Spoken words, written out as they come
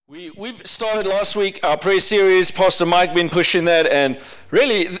We've started last week our prayer series. Pastor Mike been pushing that, and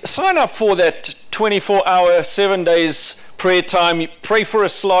really sign up for that 24-hour, 7 days prayer time. Pray for a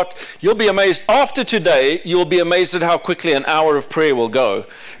slot. You'll be amazed. After today, you'll be amazed at how quickly an hour of prayer will go.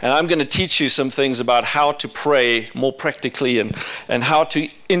 And I'm going to teach you some things about how to pray more practically and how to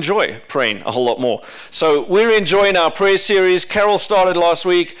enjoy praying a whole lot more. So we're enjoying our prayer series. Carol started last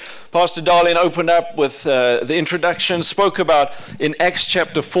week. Pastor Darlene opened up with the introduction, spoke about in Acts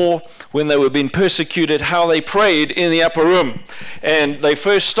chapter 4, when they were being persecuted, how they prayed in the upper room. And they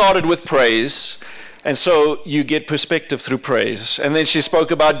first started with praise. And so you get perspective through praise. And then she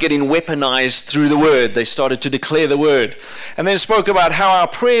spoke about getting weaponized through the word. They started to declare the word. And then spoke about how our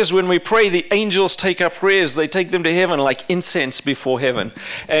prayers, when we pray, the angels take our prayers. They take them to heaven like incense before heaven.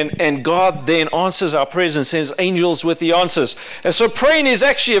 And God then answers our prayers and sends angels with the answers. And so praying is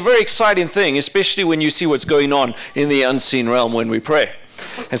actually a very exciting thing, especially when you see what's going on in the unseen realm when we pray.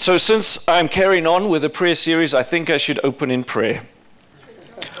 And so since I'm carrying on with the prayer series, I think I should open in prayer.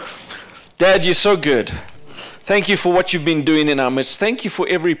 Dad, you're so good. Thank you for what you've been doing in our midst. Thank you for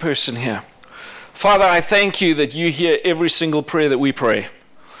every person here. Father, I thank you that you hear every single prayer that we pray.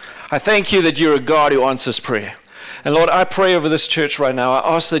 I thank you that you're a God who answers prayer. And Lord, I pray over this church right now.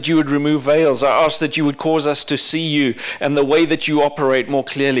 I ask that you would remove veils. I ask that you would cause us to see you and the way that you operate more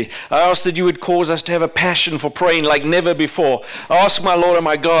clearly. I ask that you would cause us to have a passion for praying like never before. I ask, my Lord and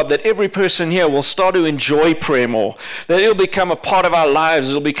my God, that every person here will start to enjoy prayer more, that it'll become a part of our lives.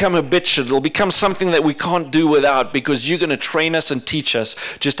 It'll become habitual. It'll become something that we can't do without, because you're going to train us and teach us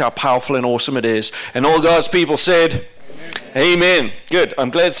just how powerful and awesome it is. And all God's people said, Amen. Good. I'm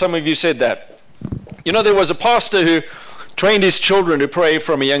glad some of you said that. You know, there was a pastor who trained his children to pray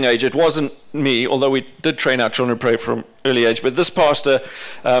from a young age. It wasn't me, although we did train our children to pray from early age. But this pastor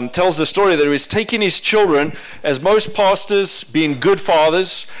tells the story that he was taking his children, as most pastors, being good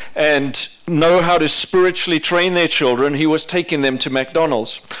fathers and know how to spiritually train their children, he was taking them to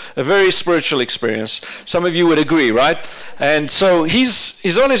McDonald's. A very spiritual experience. Some of you would agree, right? And so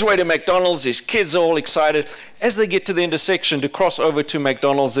he's on his way to McDonald's. His kids are all excited. As they get to the intersection to cross over to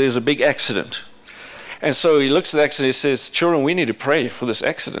McDonald's, there's a big accident. And so he looks at the accident and he says, children, we need to pray for this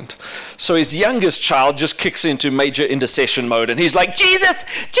accident. So his youngest child just kicks into major intercession mode. And he's like, Jesus,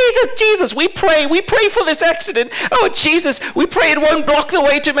 Jesus, Jesus, we pray for this accident. Oh, Jesus, we pray it won't block the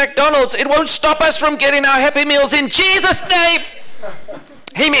way to McDonald's. It won't stop us from getting our Happy Meals in Jesus' name.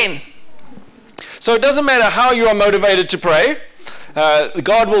 Amen. So it doesn't matter how you are motivated to pray.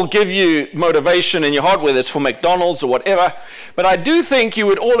 God will give you motivation in your heart, whether it's for McDonald's or whatever. But I do think you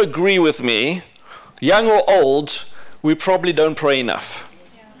would all agree with me, young or old, we probably don't pray enough.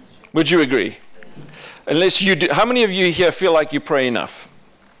 Would you agree? Unless you do. How many of you here feel like you pray enough?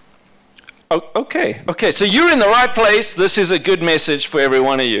 Okay, so you're in the right place. This is a good message for every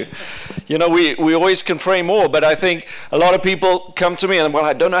one of you. You know, we always can pray more, but I think a lot of people come to me and, well,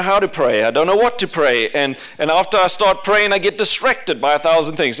 I don't know how to pray. I don't know what to pray. And after I start praying, I get distracted by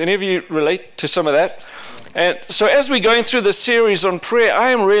 1,000 things. Any of you relate to some of that? And so as we're going through this series on prayer,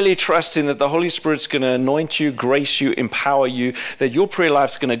 I am really trusting that the Holy Spirit's going to anoint you, grace you, empower you, that your prayer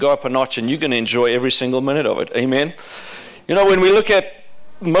life's going to go up a notch and you're going to enjoy every single minute of it. Amen? You know, when we look at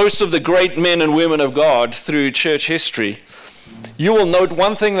most of the great men and women of God through church history, you will note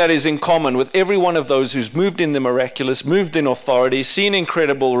one thing that is in common with every one of those who's moved in the miraculous, moved in authority, seen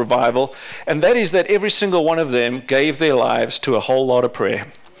incredible revival, and that is that every single one of them gave their lives to a whole lot of prayer.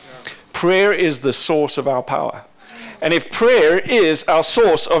 Prayer is the source of our power. And if prayer is our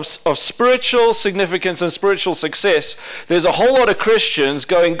source of spiritual significance and spiritual success, there's a whole lot of Christians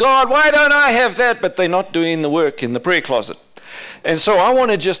going, God, why don't I have that? But they're not doing the work in the prayer closet. And so I want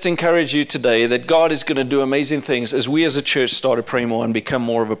to just encourage you today that God is going to do amazing things as we as a church start to pray more and become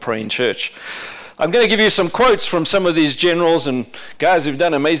more of a praying church. I'm going to give you some quotes from some of these generals and guys who've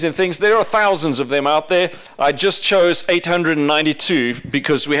done amazing things. There are thousands of them out there. I just chose 892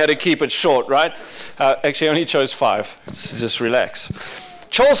 because we had to keep it short, right? Actually, I only chose 5. Just relax.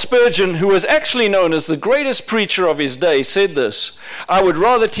 Charles Spurgeon, who was actually known as the greatest preacher of his day, said this: I would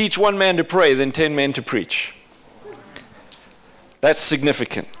rather teach 1 man to pray than 10 men to preach. That's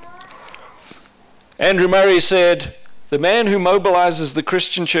significant. Andrew Murray said, the man who mobilizes the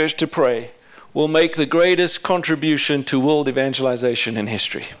Christian church to pray will make the greatest contribution to world evangelization in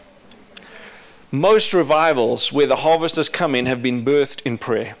history. Most revivals where the harvest has come in have been birthed in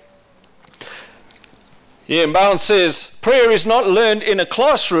prayer. Ian Bounds says, prayer is not learned in a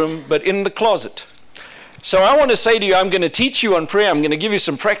classroom, but in the closet. So I want to say to you, I'm going to teach you on prayer. I'm going to give you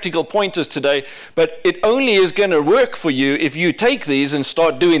some practical pointers today, but it only is going to work for you if you take these and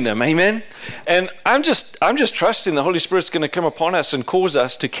start doing them. Amen? And I'm just trusting the Holy Spirit's going to come upon us and cause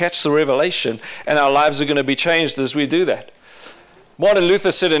us to catch the revelation, and our lives are going to be changed as we do that. Martin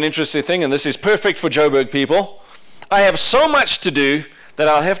Luther said an interesting thing, and this is perfect for Joburg people. I have so much to do that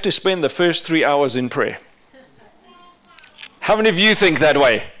I'll have to spend the first 3 hours in prayer. How many of you think that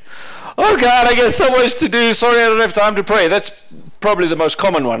way? Oh God, I got so much to do. Sorry, I don't have time to pray. That's probably the most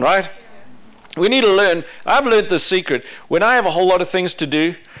common one, right? We need to learn. I've learned the secret. When I have a whole lot of things to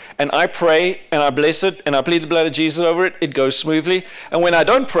do, and I pray, and I bless it, and I plead the blood of Jesus over it, it goes smoothly. And when I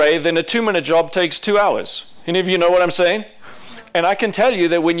don't pray, then a 2-minute job takes 2 hours. Any of you know what I'm saying? And I can tell you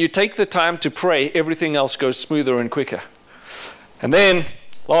that when you take the time to pray, everything else goes smoother and quicker. And then,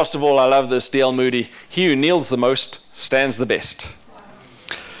 last of all, I love this, D.L. Moody. He who kneels the most stands the best.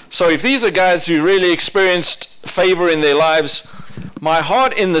 So if these are guys who really experienced favor in their lives, my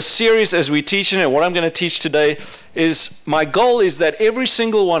heart in the series as we teach it, and what I'm going to teach today, is my goal is that every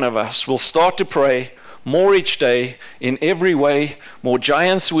single one of us will start to pray more each day in every way. More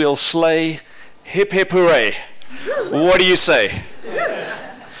giants we'll slay. Hip, hip, hooray. What do you say?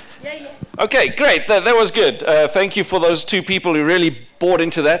 Okay, great. That was good. Thank you for those 2 people who really bought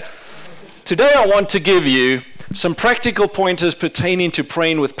into that. Today I want to give you some practical pointers pertaining to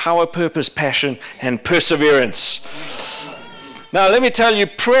praying with power, purpose, passion, and perseverance. Now, let me tell you,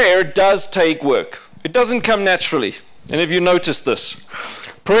 prayer does take work. It doesn't come naturally. And if you notice this,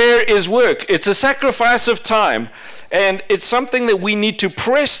 prayer is work. It's a sacrifice of time. And it's something that we need to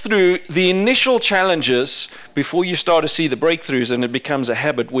press through the initial challenges before you start to see the breakthroughs, and it becomes a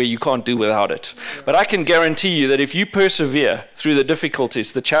habit where you can't do without it. But I can guarantee you that if you persevere through the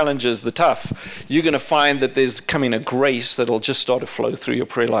difficulties, the challenges, the tough, you're going to find that there's coming a grace that'll just start to flow through your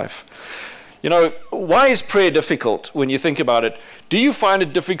prayer life. You know, why is prayer difficult when you think about it? Do you find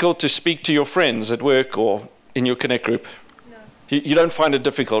it difficult to speak to your friends at work or in your Connect group? No. You don't find it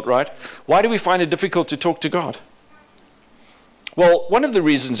difficult, right? Why do we find it difficult to talk to God? Well, one of the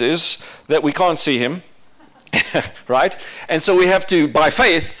reasons is that we can't see him, right? And so we have to, by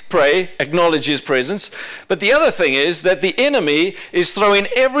faith, pray, acknowledge his presence. But the other thing is that the enemy is throwing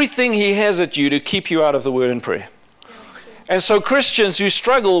everything he has at you to keep you out of the word and prayer. And so Christians who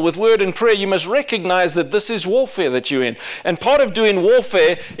struggle with word and prayer, you must recognize that this is warfare that you're in. And part of doing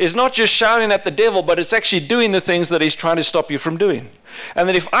warfare is not just shouting at the devil, but it's actually doing the things that he's trying to stop you from doing. And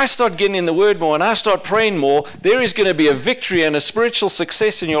that if I start getting in the word more and I start praying more, there is going to be a victory and a spiritual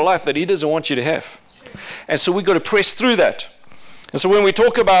success in your life that he doesn't want you to have. And so we've got to press through that. And so when we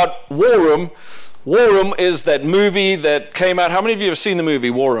talk about War Room is that movie that came out. How many of you have seen the movie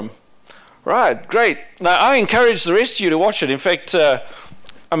War Room? Right, great. Now, I encourage the rest of you to watch it. In fact, the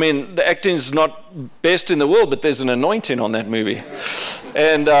acting is not best in the world, but there's an anointing on that movie.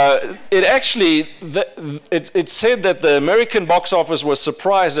 And it said that the American box office was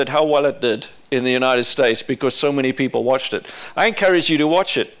surprised at how well it did in the United States because so many people watched it. I encourage you to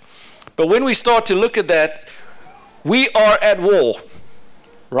watch it. But when we start to look at that, we are at war,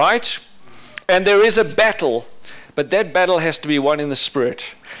 right? And there is a battle, but that battle has to be won in the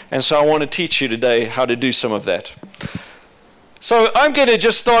Spirit. And so I want to teach you today how to do some of that. So I'm going to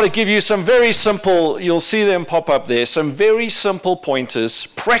just start to give you some very simple, you'll see them pop up there, some very simple pointers,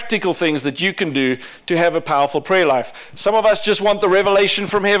 practical things that you can do to have a powerful prayer life. Some of us just want the revelation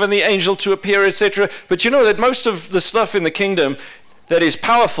from heaven, the angel to appear, etc. But you know that most of the stuff in the kingdom that is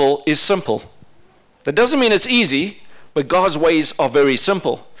powerful is simple. That doesn't mean it's easy, but God's ways are very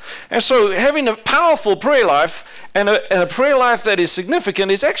simple. And so having a powerful prayer life and a prayer life that is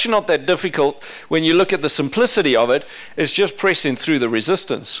significant is actually not that difficult when you look at the simplicity of it. It's just pressing through the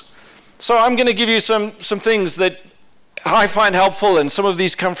resistance. So I'm going to give you some things that I find helpful, and some of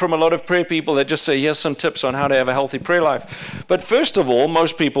these come from a lot of prayer people that just say, here's some tips on how to have a healthy prayer life. But first of all,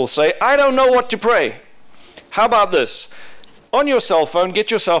 most people say, I don't know what to pray. How about this? On your cell phone,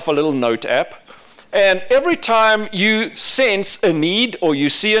 get yourself a little note app. And every time you sense a need or you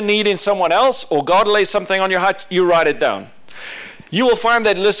see a need in someone else or God lays something on your heart, you write it down. You will find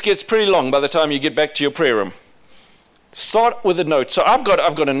that list gets pretty long by the time you get back to your prayer room. Start with a note. So I've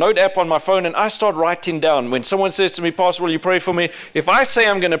got a note app on my phone, and I start writing down. When someone says to me, Pastor, will you pray for me? If I say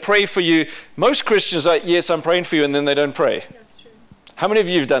I'm going to pray for you, most Christians are, yes, I'm praying for you, and then they don't pray. That's true. How many of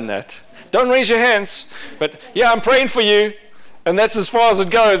you have done that? Don't raise your hands, but yeah, I'm praying for you. And that's as far as it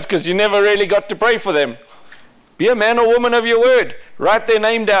goes, because you never really got to pray for them. Be a man or woman of your word. Write their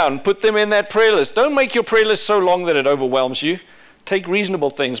name down. Put them in that prayer list. Don't make your prayer list so long that it overwhelms you. Take reasonable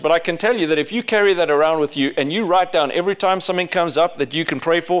things. But I can tell you that if you carry that around with you and you write down every time something comes up that you can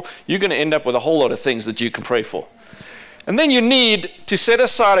pray for, you're going to end up with a whole lot of things that you can pray for. And then you need to set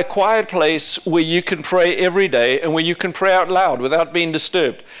aside a quiet place where you can pray every day and where you can pray out loud without being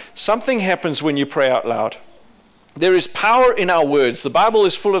disturbed. Something happens when you pray out loud. There is power in our words. The Bible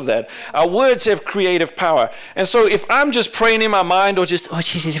is full of that. Our words have creative power. And so if I'm just praying in my mind or just, oh,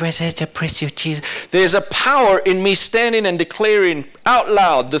 Jesus, I praise you, Jesus, there's a power in me standing and declaring out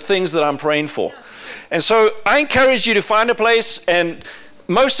loud the things that I'm praying for. And so I encourage you to find a place, and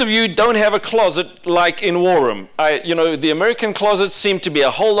most of you don't have a closet like in War Room. The American closets seem to be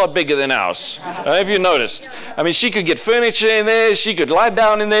a whole lot bigger than ours. Have you noticed? I mean, she could get furniture in there. She could lie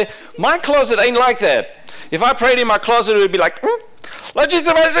down in there. My closet ain't like that. If I prayed in my closet, it would be like, Lord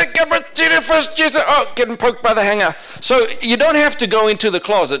Jesus, getting poked by the hanger. So you don't have to go into the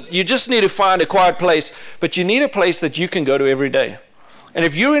closet. You just need to find a quiet place. But you need a place that you can go to every day. And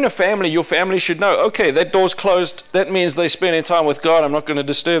if you're in a family, your family should know, okay, that door's closed. That means they're spending time with God. I'm not going to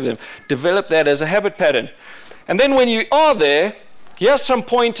disturb them. Develop that as a habit pattern. And then when you are there, here's some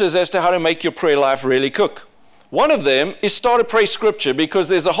pointers as to how to make your prayer life really cook. One of them is start to pray scripture, because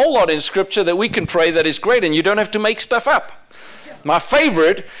there's a whole lot in scripture that we can pray that is great, and you don't have to make stuff up. My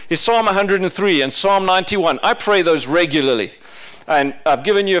favorite is Psalm 103 and Psalm 91. I pray those regularly. And I've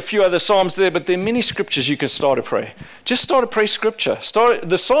given you a few other Psalms there, but there are many scriptures you can start to pray. Just start to pray scripture.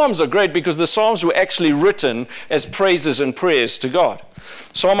 The Psalms are great because the Psalms were actually written as praises and prayers to God.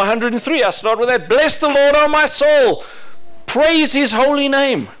 Psalm 103, I start with that. Bless the Lord, O my soul. Praise his holy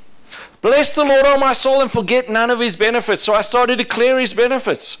name. Bless the Lord, O my soul, and forget none of his benefits. So I started to declare his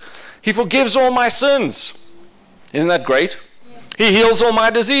benefits. He forgives all my sins. Isn't that great? Yeah. He heals all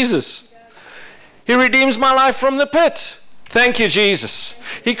my diseases. He redeems my life from the pit. Thank you, Jesus.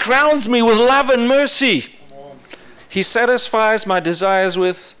 He crowns me with love and mercy. He satisfies my desires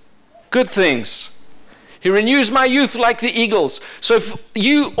with good things. He renews my youth like the eagles. So if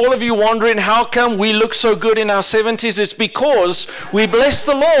all of you wondering how come we look so good in our 70s, it's because we bless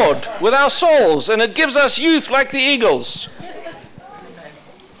the Lord with our souls, and it gives us youth like the eagles.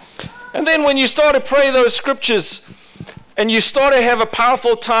 And then when you start to pray those scriptures and you start to have a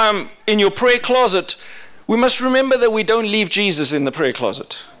powerful time in your prayer closet, we must remember that we don't leave Jesus in the prayer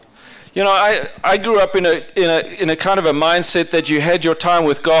closet. You know, I grew up in a kind of a mindset that you had your time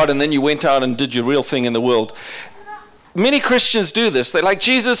with God and then you went out and did your real thing in the world. Many Christians do this. They're like,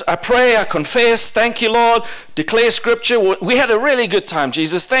 Jesus, I pray, I confess, thank you, Lord, declare scripture. We had a really good time,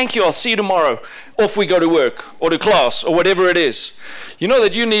 Jesus. Thank you, I'll see you tomorrow. Off we go to work or to class or whatever it is. You know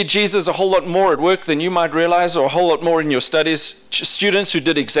that you need Jesus a whole lot more at work than you might realize, or a whole lot more in your studies. Students who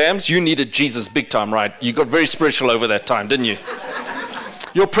did exams, you needed Jesus big time, right? You got very spiritual over that time, didn't you?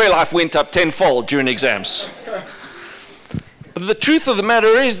 Your prayer life went up tenfold during exams. But the truth of the matter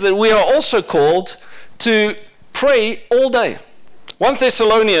is that we are also called to pray all day. 1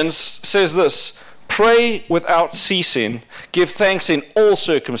 Thessalonians says this, pray without ceasing, give thanks in all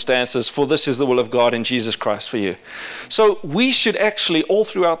circumstances, for this is the will of God in Jesus Christ for you. So we should actually all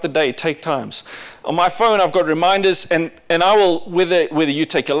throughout the day take times. On my phone I've got reminders, and I will, whether you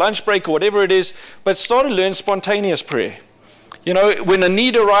take a lunch break or whatever it is, but start to learn spontaneous prayer. You know, when a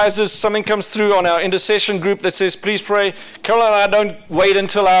need arises, something comes through on our intercession group that says, please pray. Carol and I don't wait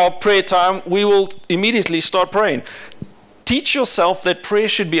until our prayer time. We will immediately start praying. Teach yourself that prayer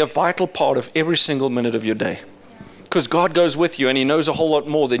should be a vital part of every single minute of your day. Because God goes with you and he knows a whole lot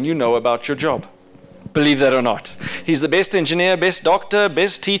more than you know about your job. Believe that or not. He's the best engineer, best doctor,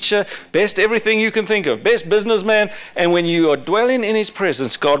 best teacher, best everything you can think of, best businessman. And when you are dwelling in his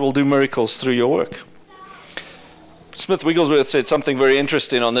presence, God will do miracles through your work. Smith Wigglesworth said something very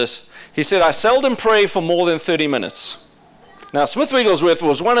interesting on this. He said, I seldom pray for more than 30 minutes. Now, Smith Wigglesworth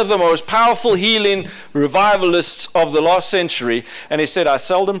was one of the most powerful healing revivalists of the last century, and he said, I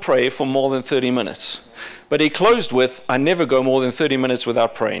seldom pray for more than 30 minutes. But he closed with, I never go more than 30 minutes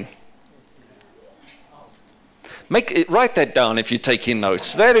without praying. Write that down if you're taking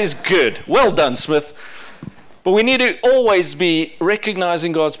notes. That is good. Well done, Smith. But we need to always be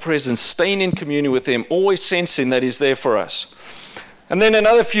recognizing God's presence, staying in communion with him, always sensing that he's there for us. And then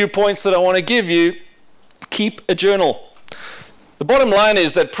another few points that I want to give you, keep a journal. The bottom line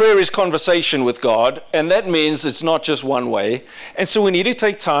is that prayer is conversation with God, and that means it's not just one way. And so we need to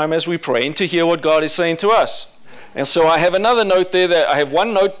take time as we pray to hear what God is saying to us. And so I have another note there that I have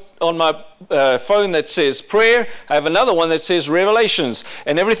one note on my phone that says prayer. I have another one that says revelations.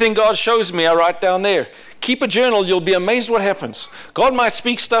 And everything God shows me, I write down there. Keep a journal. You'll be amazed what happens. God might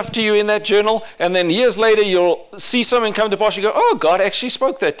speak stuff to you in that journal, and then years later you'll see something come to pass. You go, oh, God actually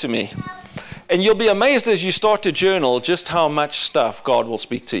spoke that to me. And you'll be amazed as you start to journal just how much stuff God will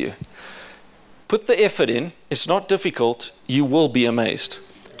speak to you. Put the effort in. It's not difficult. You will be amazed.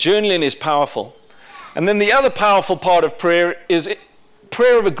 Journaling is powerful. And then the other powerful part of prayer is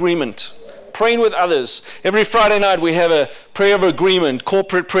prayer of agreement. Praying with others. Every Friday night we have a prayer of agreement,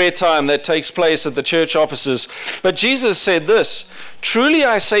 corporate prayer time that takes place at the church offices. But Jesus said this, truly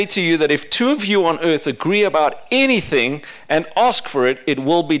I say to you that if two of you on earth agree about anything and ask for it, it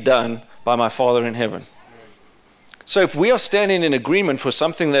will be done by my Father in heaven. So if we are standing in agreement for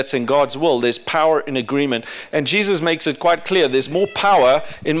something that's in God's will, there's power in agreement. And Jesus makes it quite clear there's more power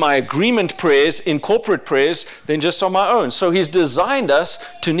in my agreement prayers, in corporate prayers, than just on my own. So he's designed us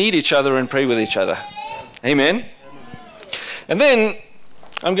to need each other and pray with each other. Amen? And then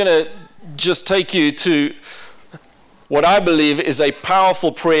I'm going to just take you to what I believe is a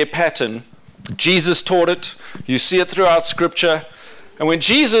powerful prayer pattern. Jesus taught it. You see it throughout Scripture. And when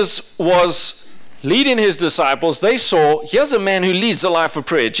Jesus was leading his disciples, they saw, here's a man who leads a life of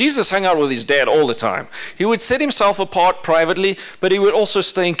prayer. Jesus hung out with his dad all the time. He would set himself apart privately, but he would also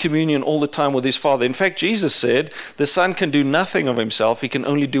stay in communion all the time with his Father. In fact, Jesus said, the Son can do nothing of himself. He can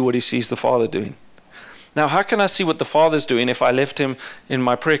only do what he sees the Father doing. Now, how can I see what the Father's doing if I left him in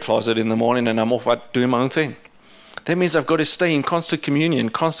my prayer closet in the morning and I'm off out doing my own thing? That means I've got to stay in constant communion,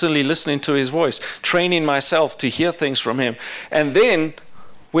 constantly listening to his voice, training myself to hear things from him. And then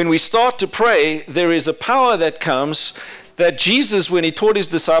when we start to pray, there is a power that comes that Jesus, when he taught his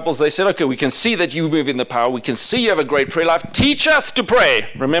disciples, they said, okay, we can see that you move in the power. We can see you have a great prayer life. Teach us to pray.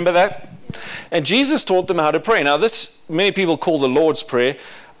 Remember that? And Jesus taught them how to pray. Now, this many people call the Lord's Prayer.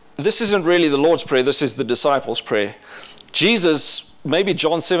 This isn't really the Lord's Prayer. This is the disciples' prayer. Jesus, maybe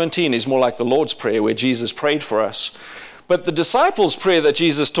John 17 is more like the Lord's Prayer where Jesus prayed for us. But the disciples' prayer that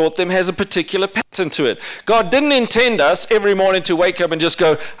Jesus taught them has a particular pattern to it. God didn't intend us every morning to wake up and just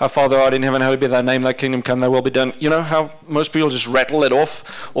go, our Father art in heaven, hallowed be thy name, thy kingdom come, thy will be done. You know how most people just rattle it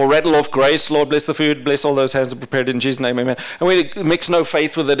off, or rattle off grace, Lord bless the food, bless all those hands that prepared in Jesus' name, amen. And we mix no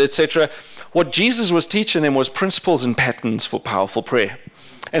faith with it, etc. What Jesus was teaching them was principles and patterns for powerful prayer.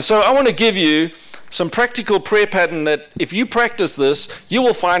 And so I want to give you some practical prayer pattern that if you practice this, you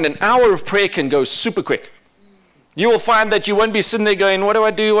will find an hour of prayer can go super quick. You will find that you won't be sitting there going, what do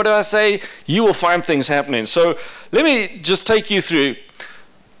I do? What do I say? You will find things happening. So let me just take you through.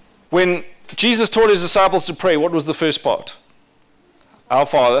 When Jesus taught his disciples to pray, what was the first part? Our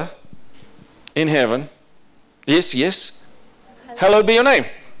Father in heaven. Yes, yes. Hallowed be your name.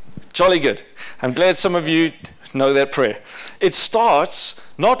 Jolly good. I'm glad some of you know that prayer. It starts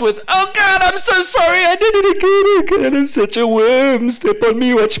not with, oh God, I'm so sorry, I did it again. Oh God, I'm such a worm. Step on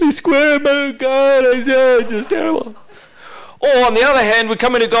me, watch me squirm. Oh God, I'm just terrible. Or on the other hand, we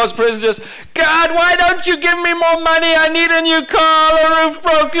come into God's presence just, God, why don't you give me more money? I need a new car, the roof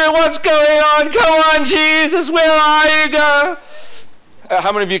broken. What's going on? Come on, Jesus, where are you, God?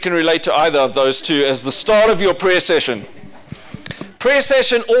 How many of you can relate to either of those two as the start of your prayer session? Prayer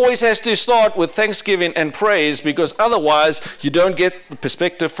session always has to start with thanksgiving and praise, because otherwise you don't get the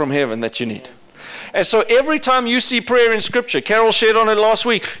perspective from heaven that you need. And so every time you see prayer in Scripture, Carol shared on it last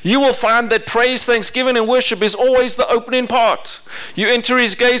week, you will find that praise, thanksgiving, and worship is always the opening part. You enter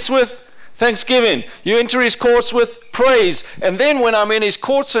his gates with thanksgiving. You enter his courts with praise. And then when I'm in his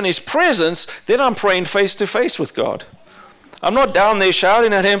courts and his presence, then I'm praying face to face with God. I'm not down there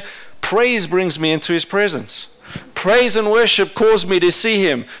shouting at him. Praise brings me into his presence. Praise and worship cause me to see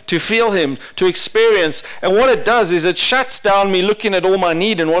him, to feel him, to experience. And what it does is it shuts down me looking at all my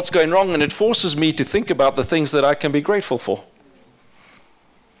need and what's going wrong, and it forces me to think about the things that I can be grateful for.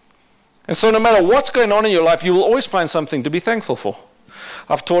 And so no matter what's going on in your life, you will always find something to be thankful for.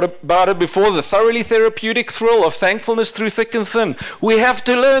 I've taught about it before, the thoroughly therapeutic thrill of thankfulness through thick and thin. We have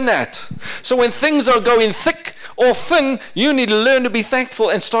to learn that. So when things are going thick or thin, you need to learn to be thankful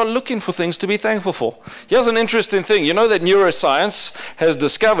and start looking for things to be thankful for. Here's an interesting thing. You know that neuroscience has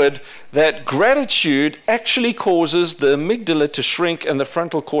discovered that gratitude actually causes the amygdala to shrink and the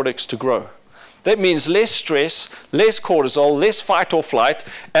frontal cortex to grow. That means less stress, less cortisol, less fight or flight,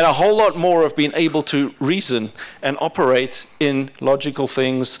 and a whole lot more of being able to reason and operate in logical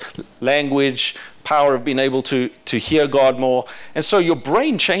things, language, power of being able to hear God more. And so your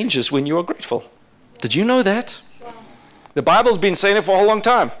brain changes when you are grateful. Did you know that? The Bible's been saying it for a whole long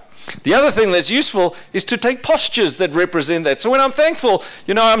time. The other thing that's useful is to take postures that represent that. So when I'm thankful,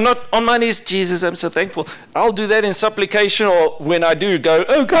 I'm not on my knees, Jesus, I'm so thankful. I'll do that in supplication, or when I do go,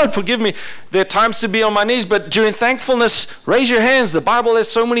 oh God, forgive me. There are times to be on my knees, but during thankfulness, raise your hands. The Bible has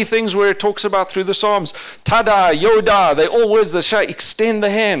so many things where it talks about through the Psalms. Tada, yoda, they're all words that say extend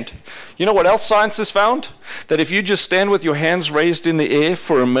the hand. You know what else science has found? That if you just stand with your hands raised in the air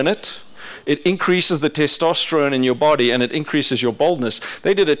for a minute, it increases the testosterone in your body and it increases your boldness.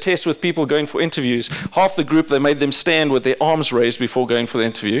 They did a test with people going for interviews. Half the group, they made them stand with their arms raised before going for the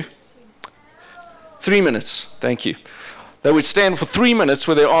interview. 3 minutes. Thank you. They would stand for 3 minutes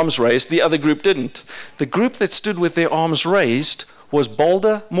with their arms raised. The other group didn't. The group that stood with their arms raised was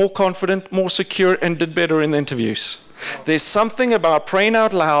bolder, more confident, more secure, and did better in the interviews. There's something about praying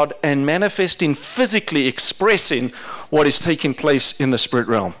out loud and manifesting, physically expressing what is taking place in the spirit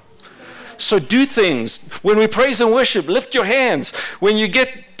realm. So do things. When we praise and worship, lift your hands. When you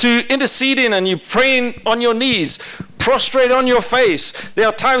get to interceding and you're praying on your knees, prostrate on your face. There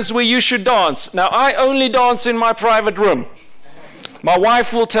are times where you should dance. Now, I only dance in my private room. My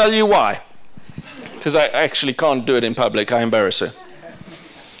wife will tell you why. Because I actually can't do it in public. I embarrass her.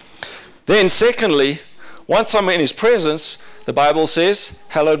 Then secondly, once I'm in his presence, the Bible says,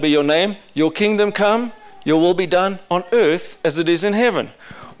 hallowed be your name, your kingdom come, your will be done on earth as it is in heaven.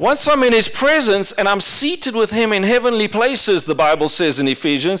 Once I'm in his presence and I'm seated with him in heavenly places, the Bible says in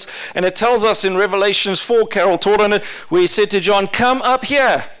Ephesians, and it tells us in Revelations 4, Carol taught on it, where he said to John, come up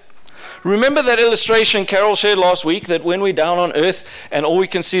here. Remember that illustration Carol shared last week, that when we're down on earth and all we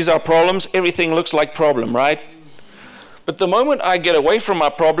can see is our problems, everything looks like problem, right? But the moment I get away from my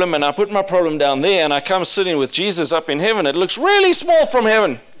problem and I put my problem down there and I come sitting with Jesus up in heaven, it looks really small from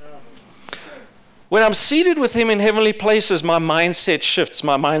heaven. When I'm seated with him in heavenly places, my mindset shifts,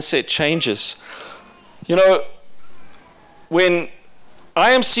 my mindset changes. You know, when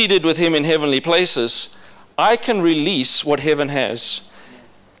I am seated with him in heavenly places, I can release what heaven has.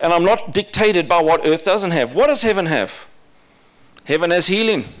 And I'm not dictated by what earth doesn't have. What does heaven have? Heaven has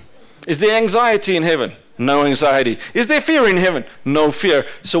healing. Is there anxiety in heaven? No anxiety. Is there fear in heaven? No fear.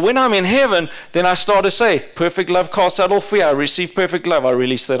 So when I'm in heaven, then I start to say, perfect love casts out all fear. I receive perfect love. I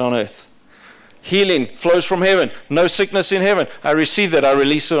release that on earth. Healing flows from heaven. No sickness in heaven. I receive that. I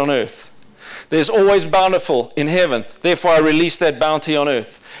release it on earth. There's always bountiful in heaven. Therefore, I release that bounty on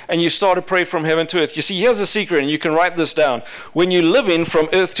earth. And you start to pray from heaven to earth. You see, here's a secret, and you can write this down. When you live in from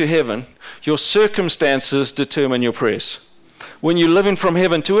earth to heaven, your circumstances determine your prayers. When you live in from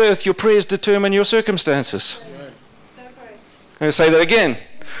heaven to earth, your prayers determine your circumstances. I'm going to say that again.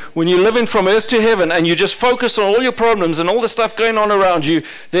 When you live in from earth to heaven and you just focus on all your problems and all the stuff going on around you,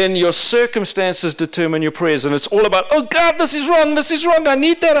 then your circumstances determine your prayers. And it's all about, oh God, this is wrong, I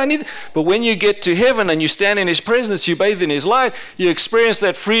need that. But when you get to heaven and you stand in his presence, you bathe in his light, you experience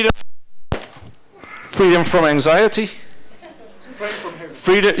that freedom from anxiety,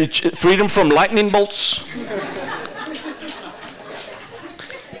 freedom from lightning bolts.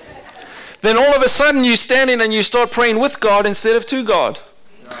 Then all of a sudden you stand in and you start praying with God instead of to God.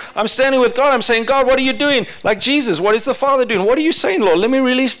 I'm standing with God. I'm saying, God, what are you doing? Like Jesus, what is the Father doing? What are you saying, Lord? Let me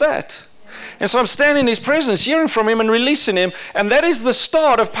release that. And so I'm standing in his presence, hearing from him and releasing him. And that is the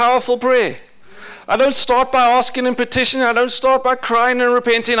start of powerful prayer. I don't start by asking and petitioning. I don't start by crying and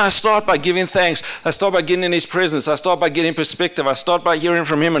repenting. I start by giving thanks. I start by getting in his presence. I start by getting perspective. I start by hearing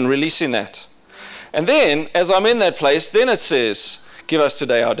from him and releasing that. And then, as I'm in that place, then it says, give us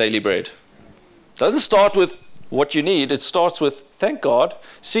today our daily bread. It doesn't start with what you need. It starts with, thank God,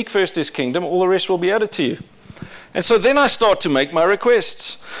 seek first his kingdom, all the rest will be added to you. And so then I start to make my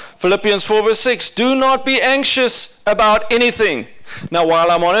requests. Philippians 4 verse 6, do not be anxious about anything. Now while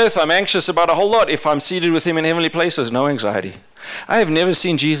I'm on earth, I'm anxious about a whole lot. If I'm seated with him in heavenly places, no anxiety. I have never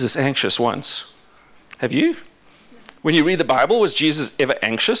seen Jesus anxious once. Have you? When you read the Bible, was Jesus ever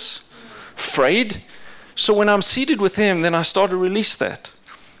anxious? Afraid? So when I'm seated with him, then I start to release that.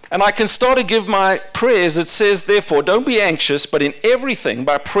 And I can start to give my prayers. It says, therefore, don't be anxious, but in everything,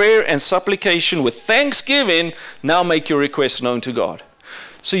 by prayer and supplication with thanksgiving, now make your requests known to God.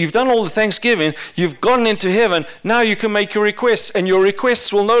 So you've done all the thanksgiving, you've gone into heaven, now you can make your requests, and your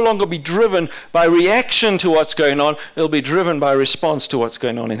requests will no longer be driven by reaction to what's going on, it'll be driven by response to what's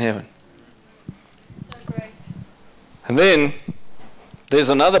going on in heaven. So great. And then, there's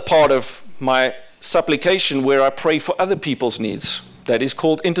another part of my supplication where I pray for other people's needs. That is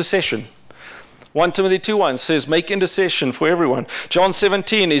called intercession. 1 Timothy 2:1 says, make intercession for everyone. John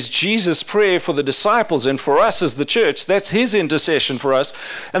 17 is Jesus' prayer for the disciples and for us as the church. That's his intercession for us.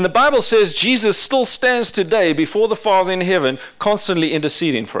 And the Bible says Jesus still stands today before the Father in heaven, constantly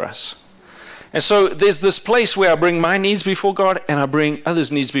interceding for us. And so there's this place where I bring my needs before God and I bring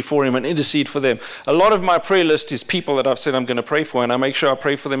others' needs before him and intercede for them. A lot of my prayer list is people that I've said I'm going to pray for, and I make sure I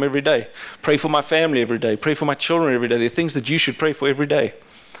pray for them every day. Pray for my family every day. Pray for my children every day. They're things that you should pray for every day.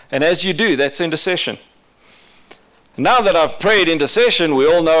 And as you do, that's intercession. Now that I've prayed intercession, we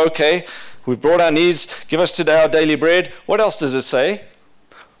all know, okay, we've brought our needs. Give us today our daily bread. What else does it say?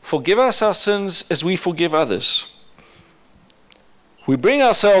 Forgive us our sins as we forgive others. We bring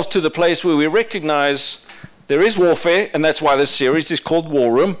ourselves to the place where we recognize there is warfare, and that's why this series is called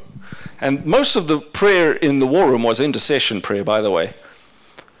War Room. And most of the prayer in the War Room was intercession prayer, by the way.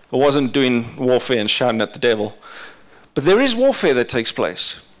 It wasn't doing warfare and shouting at the devil. But there is warfare that takes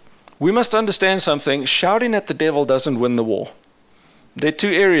place. We must understand something. Shouting at the devil doesn't win the war. There are two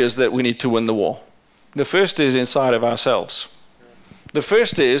areas that we need to win the war. The first is inside of ourselves. The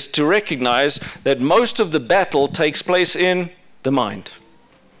first is to recognize that most of the battle takes place in the mind.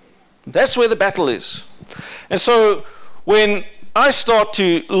 That's where the battle is. And so when I start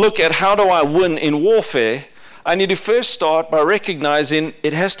to look at how do I win in warfare, I need to first start by recognizing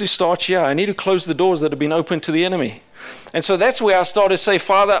it has to start here. I need to close the doors that have been opened to the enemy. And so that's where I start to say,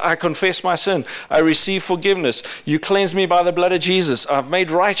 Father, I confess my sin. I receive forgiveness. You cleanse me by the blood of Jesus. I've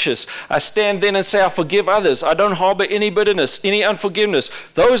made righteous. I stand then and say, I forgive others. I don't harbor any bitterness, any unforgiveness.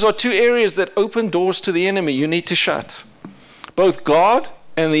 Those are two areas that open doors to the enemy you need to shut. Both God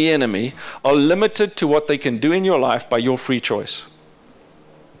and the enemy are limited to what they can do in your life by your free choice.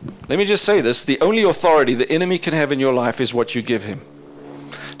 Let me just say this. The only authority the enemy can have in your life is what you give him.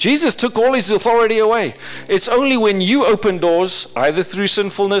 Jesus took all his authority away. It's only when you open doors, either through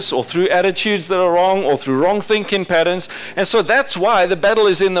sinfulness or through attitudes that are wrong or through wrong thinking patterns. And so that's why the battle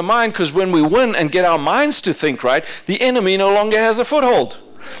is in the mind, because when we win and get our minds to think right, the enemy no longer has a foothold.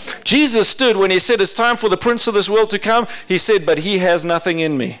 Jesus stood when he said, it's time for the prince of this world to come. He said, but he has nothing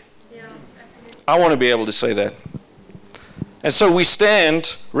in me. Yeah, absolutely. I want to be able to say that. And so we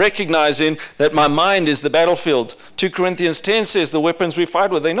stand recognizing that my mind is the battlefield. 2 Corinthians 10 says the weapons we fight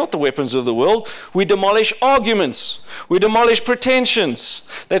with, they're not the weapons of the world. We demolish arguments. We demolish pretensions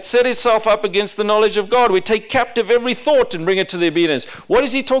that set itself up against the knowledge of God. We take captive every thought and bring it to the obedience. What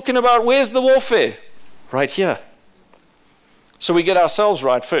is he talking about? Where's the warfare? Right here. So we get ourselves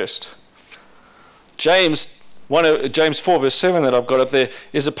right first. James 4 verse 7 that I've got up there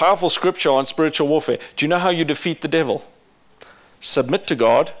is a powerful scripture on spiritual warfare. Do you know how you defeat the devil? Submit to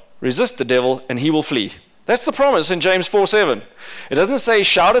God, resist the devil, and he will flee. That's the promise in James 4:7. It doesn't say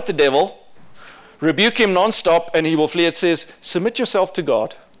shout at the devil, rebuke him non-stop, and he will flee. It says submit yourself to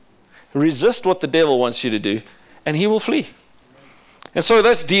God, resist what the devil wants you to do, and he will flee. And so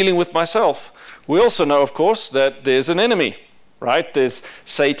that's dealing with myself. We also know, of course, that there's an enemy, right? There's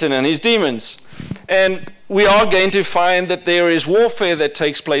Satan and his demons. And we are going to find that there is warfare that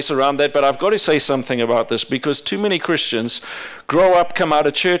takes place around that, but I've got to say something about this because too many Christians grow up, come out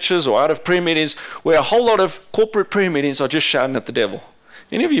of churches or out of prayer meetings where a whole lot of corporate prayer meetings are just shouting at the devil.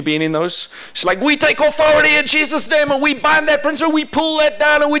 Any of you been in those? It's like, we take authority in Jesus' name and we bind that principle, we pull that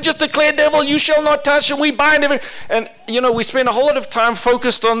down and we just declare, devil, you shall not touch, and we bind everything. And, we spend a whole lot of time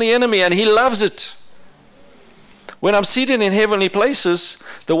focused on the enemy and he loves it. When I'm seated in heavenly places,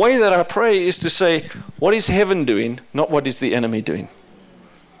 the way that I pray is to say, what is heaven doing, not what is the enemy doing?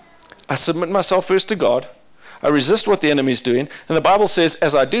 I submit myself first to God. I resist what the enemy is doing. And the Bible says,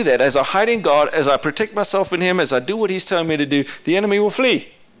 as I do that, as I hide in God, as I protect myself in him, as I do what he's telling me to do, the enemy will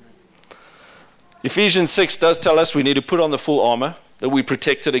flee. Ephesians 6 does tell us we need to put on the full armor, that we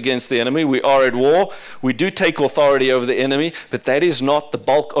protected against the enemy. We are at war. We do take authority over the enemy, but that is not the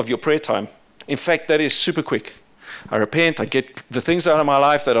bulk of your prayer time. In fact, that is super quick. I repent, I get the things out of my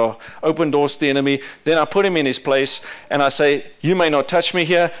life that are open doors to the enemy, then I put him in his place, and I say, you may not touch me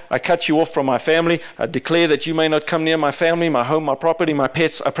here, I cut you off from my family, I declare that you may not come near my family, my home, my property, my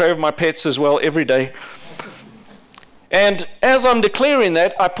pets. I pray over my pets as well every day. And as I'm declaring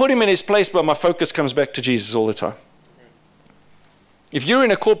that, I put him in his place, but my focus comes back to Jesus all the time. If you're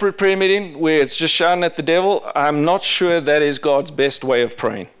in a corporate prayer meeting where it's just shouting at the devil, I'm not sure that is God's best way of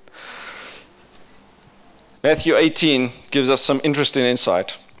praying. Matthew 18 gives us some interesting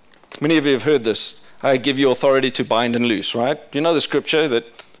insight. Many of you have heard this. I give you authority to bind and loose, right? You know the scripture that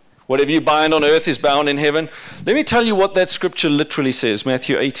whatever you bind on earth is bound in heaven. Let me tell you what that scripture literally says.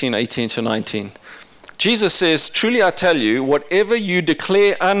 Matthew 18 to 19. Jesus says, truly I tell you, whatever you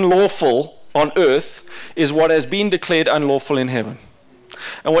declare unlawful on earth is what has been declared unlawful in heaven.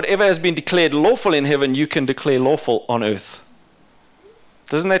 And whatever has been declared lawful in heaven, you can declare lawful on earth.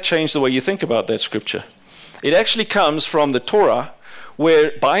 Doesn't that change the way you think about that scripture? It actually comes from the Torah,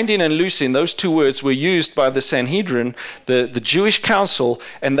 where binding and loosing, those two words were used by the Sanhedrin, the Jewish council,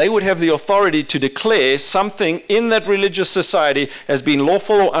 and they would have the authority to declare something in that religious society as being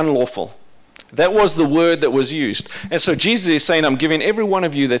lawful or unlawful. That was the word that was used. And so Jesus is saying, I'm giving every one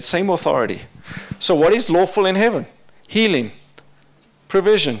of you that same authority. So what is lawful in heaven? Healing,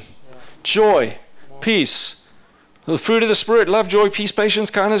 provision, joy, peace, The fruit of the Spirit, love, joy, peace,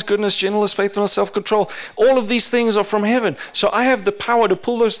 patience, kindness, goodness, gentleness, faithfulness, self-control. All of these things are from heaven. So I have the power to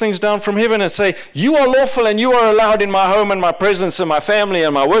pull those things down from heaven and say, you are lawful and you are allowed in my home and my presence and my family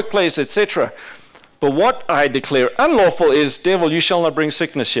and my workplace, etc. But what I declare unlawful is, devil, you shall not bring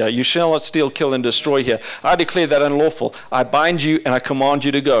sickness here. You shall not steal, kill, and destroy here. I declare that unlawful. I bind you and I command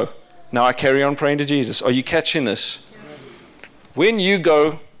you to go. Now I carry on praying to Jesus. Are you catching this? When you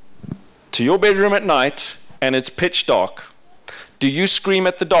go to your bedroom at night and it's pitch dark, do you scream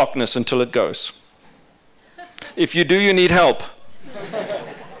at the darkness until it goes? If you do, you need help.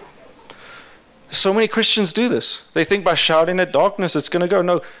 So many Christians do this. They think by shouting at darkness it's going to go.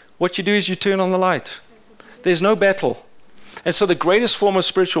 No, what you do is you turn on the light. There's no battle. And so the greatest form of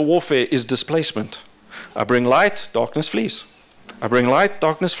spiritual warfare is displacement. I bring light, darkness flees. I bring light,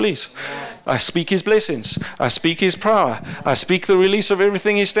 darkness flees. I speak his blessings. I speak his power. I speak the release of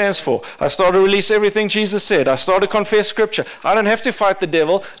everything he stands for. I start to release everything Jesus said. I start to confess scripture. I don't have to fight the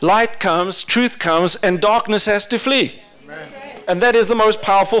devil. Light comes, truth comes, and darkness has to flee. Amen. And that is the most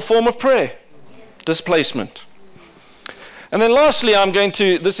powerful form of prayer. Displacement. And then lastly,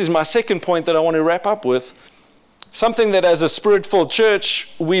 this is my second point that I want to wrap up with. Something that as a Spirit-filled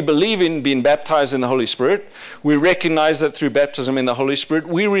church, we believe in being baptized in the Holy Spirit. We recognize that through baptism in the Holy Spirit,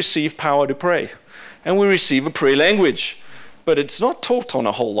 we receive power to pray. And we receive a prayer language. But it's not taught on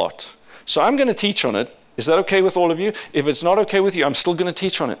a whole lot. So I'm going to teach on it. Is that okay with all of you? If it's not okay with you, I'm still going to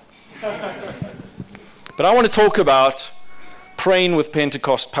teach on it. But I want to talk about praying with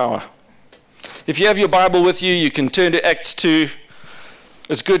Pentecost power. If you have your Bible with you, you can turn to Acts 2.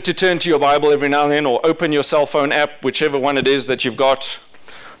 It's good to turn to your Bible every now and then, or open your cell phone app, whichever one it is that you've got.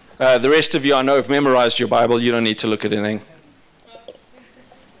 The rest of you, I know, have memorized your Bible. You don't need to look at anything.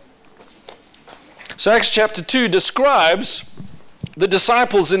 So Acts chapter 2 describes the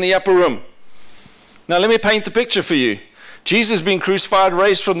disciples in the upper room. Now let me paint the picture for you. Jesus being crucified,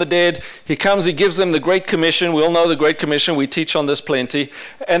 raised from the dead. He comes, he gives them the Great Commission. We all know the Great Commission. We teach on this plenty.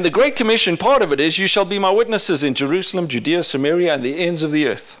 And the Great Commission, part of it is, you shall be my witnesses in Jerusalem, Judea, Samaria, and the ends of the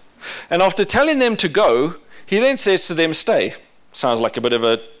earth. And after telling them to go, he then says to them, stay. Sounds like a bit of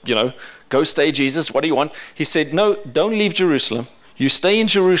a, go stay, Jesus, what do you want? He said, no, don't leave Jerusalem. You stay in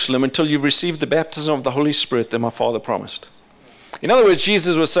Jerusalem until you've received the baptism of the Holy Spirit that my Father promised. In other words,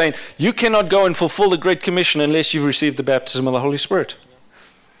 Jesus was saying, you cannot go and fulfill the Great Commission unless you've received the baptism of the Holy Spirit.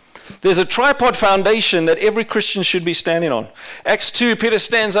 There's a tripod foundation that every Christian should be standing on. Acts 2, Peter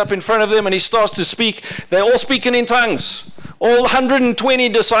stands up in front of them and he starts to speak. They're all speaking in tongues. All 120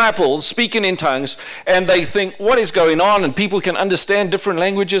 disciples speaking in tongues. And they think, what is going on? And people can understand different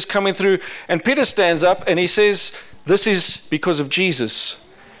languages coming through. And Peter stands up and he says, this is because of Jesus,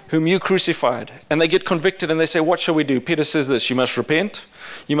 whom you crucified. And they get convicted and they say, what shall we do? Peter says this, you must repent,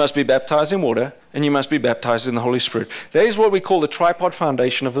 you must be baptized in water, and you must be baptized in the Holy Spirit. That is what we call the tripod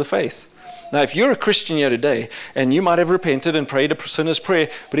foundation of the faith. Now, if you're a Christian here today, and you might have repented and prayed a sinner's prayer,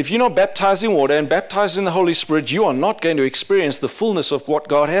 but if you're not baptized in water and baptized in the Holy Spirit, you are not going to experience the fullness of what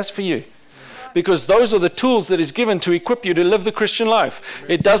God has for you. Because those are the tools that is given to equip you to live the Christian life.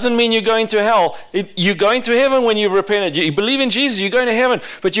 It doesn't mean you're going to hell. You're going to heaven when you've repented. You believe in Jesus, you're going to heaven.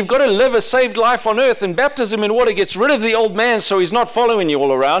 But you've got to live a saved life on earth. And baptism in water gets rid of the old man so he's not following you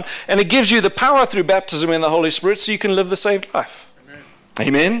all around. And it gives you the power through baptism in the Holy Spirit so you can live the saved life.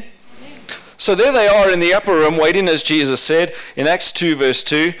 Amen? So there they are in the upper room waiting, as Jesus said in Acts 2 verse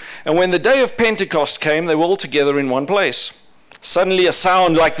 2. And when the day of Pentecost came, they were all together in one place. Suddenly a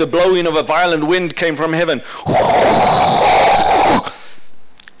sound like the blowing of a violent wind came from heaven.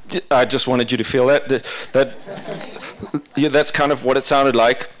 I just wanted you to feel that. That's kind of what it sounded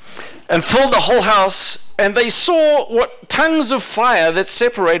like. And filled the whole house, and they saw what tongues of fire that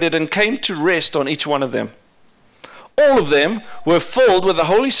separated and came to rest on each one of them. All of them were filled with the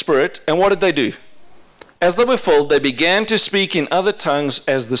Holy Spirit, and what did they do? As they were filled, they began to speak in other tongues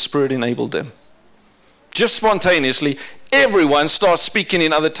as the Spirit enabled them. Just spontaneously, everyone starts speaking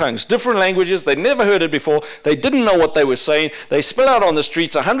in other tongues, different languages. They never heard it before. They didn't know what they were saying. They spill out on the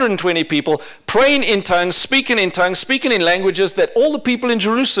streets, 120 people, praying in tongues, speaking in languages that all the people in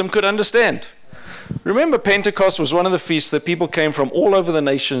Jerusalem could understand. Remember, Pentecost was one of the feasts that people came from all over the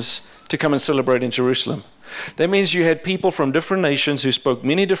nations to come and celebrate in Jerusalem. That means you had people from different nations who spoke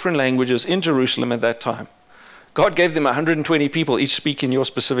many different languages in Jerusalem at that time. God gave them 120 people, each speaking your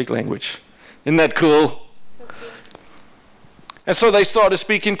specific language. Isn't that cool? And so they started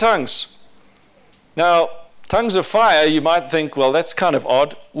speaking tongues. Now, tongues of fire, you might think, well, that's kind of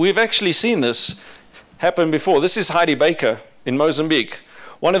odd. We've actually seen this happen before. This is Heidi Baker in Mozambique.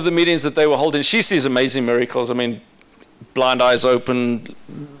 One of the meetings that they were holding, she sees amazing miracles. I mean, blind eyes open,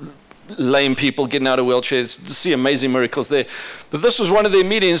 lame people getting out of wheelchairs, to see amazing miracles there. But this was one of their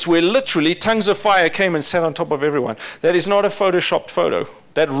meetings where literally tongues of fire came and sat on top of everyone. That is not a photoshopped photo.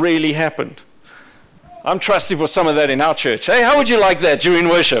 That really happened. I'm trusting for some of that in our church. Hey, how would you like that during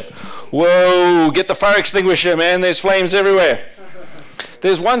worship? Whoa, get the fire extinguisher, man. There's flames everywhere.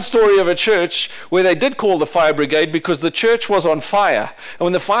 There's one story of a church where they did call the fire brigade because the church was on fire. And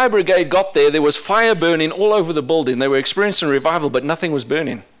when the fire brigade got there was fire burning all over the building. They were experiencing revival, but nothing was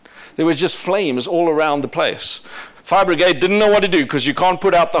burning. There was just flames all around the place. Fire brigade didn't know what to do because you can't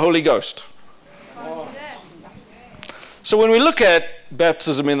put out the Holy Ghost. So when we look at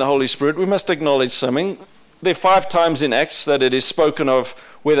baptism in the Holy Spirit, we must acknowledge something. There are 5 times in Acts that it is spoken of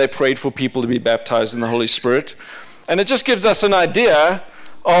where they prayed for people to be baptized in the Holy Spirit. And it just gives us an idea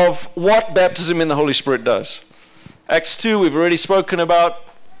of what baptism in the Holy Spirit does. Acts 2, we've already spoken about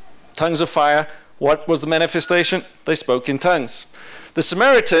tongues of fire. What was the manifestation? They spoke in tongues. The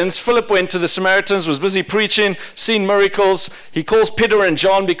Samaritans, Philip went to the Samaritans, was busy preaching, seen miracles. He calls Peter and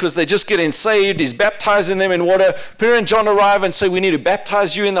John because they're just getting saved. He's baptizing them in water. Peter and John arrive and say, we need to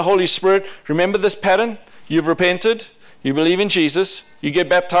baptize you in the Holy Spirit. Remember this pattern? You've repented. You believe in Jesus. You get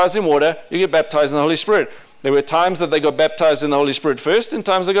baptized in water. You get baptized in the Holy Spirit. There were times that they got baptized in the Holy Spirit first and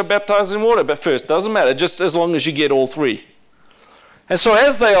times they got baptized in water. But first, doesn't matter, just as long as you get all 3. And so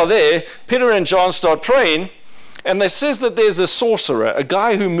as they are there, Peter and John start praying. And it says that there's a sorcerer, a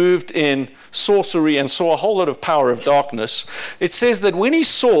guy who moved in sorcery and saw a whole lot of power of darkness. It says that when he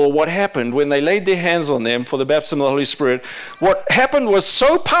saw what happened when they laid their hands on them for the baptism of the Holy Spirit, what happened was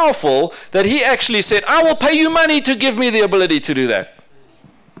so powerful that he actually said, I will pay you money to give me the ability to do that.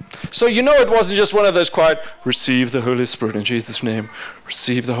 So you know it wasn't just one of those quiet, receive the Holy Spirit in Jesus' name,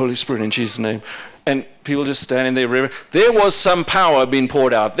 receive the Holy Spirit in Jesus' name. And people just standing there. There was some power being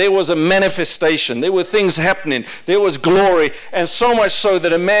poured out. There was a manifestation. There were things happening. There was glory. And so much so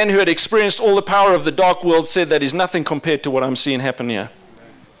that a man who had experienced all the power of the dark world said that is nothing compared to what I'm seeing happen here.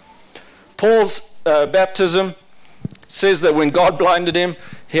 Paul's baptism says that when God blinded him,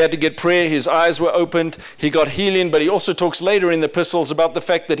 he had to get prayer. His eyes were opened. He got healing. But he also talks later in the epistles about the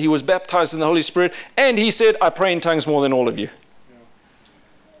fact that he was baptized in the Holy Spirit. And he said, I pray in tongues more than all of you.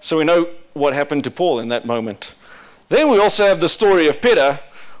 So we know what happened to Paul in that moment. Then we also have the story of Peter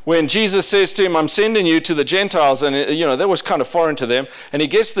when Jesus says to him, I'm sending you to the Gentiles. And, that was kind of foreign to them. And he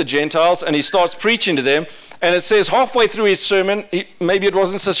gets to the Gentiles and he starts preaching to them. And it says halfway through his sermon, maybe it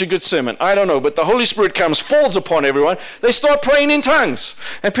wasn't such a good sermon. I don't know. But the Holy Spirit comes, falls upon everyone. They start praying in tongues.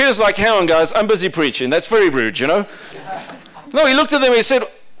 And Peter's like, hang on, guys, I'm busy preaching. That's very rude, No, he looked at them and he said,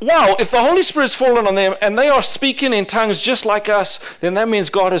 wow, if the Holy Spirit's fallen on them and they are speaking in tongues just like us, then that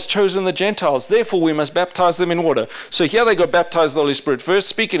means God has chosen the Gentiles. Therefore, we must baptize them in water. So here they got baptized in the Holy Spirit first,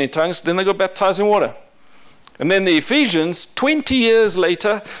 speaking in tongues, then they got baptized in water. And then the Ephesians, 20 years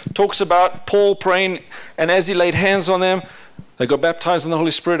later, talks about Paul praying, and as he laid hands on them, they got baptized in the Holy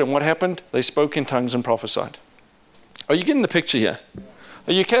Spirit, and what happened? They spoke in tongues and prophesied. Are you getting the picture here?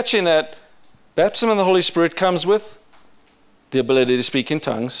 Are you catching that baptism in the Holy Spirit comes with the ability to speak in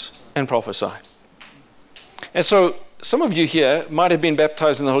tongues and prophesy? And so some of you here might have been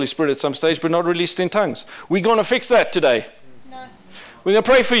baptized in the Holy Spirit at some stage, but not released in tongues. We're going to fix that today. Nice. We're going to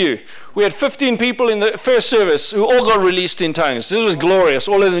pray for you. We had 15 people in the first service who all got released in tongues. This was glorious.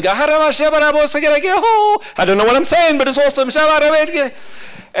 All of them go, I don't know what I'm saying, but it's awesome.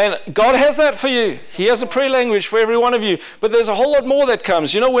 And God has that for you. He has a prayer language for every one of you. But there's a whole lot more that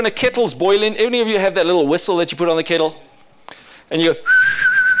comes. When a kettle's boiling, any of you have that little whistle that you put on the kettle? And you go,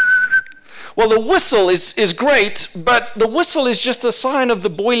 well, the whistle is great, but the whistle is just a sign of the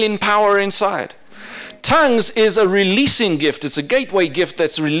boiling power inside. Tongues is a releasing gift. It's a gateway gift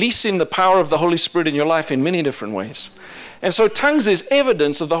that's releasing the power of the Holy Spirit in your life in many different ways. And so tongues is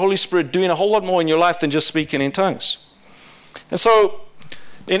evidence of the Holy Spirit doing a whole lot more in your life than just speaking in tongues. And so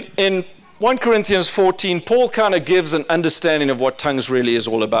in 1 Corinthians 14, Paul kind of gives an understanding of what tongues really is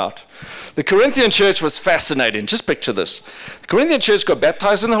all about. The Corinthian church was fascinating. Just picture this. The Corinthian church got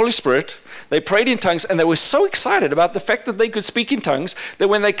baptized in the Holy Spirit. They prayed in tongues, and they were so excited about the fact that they could speak in tongues that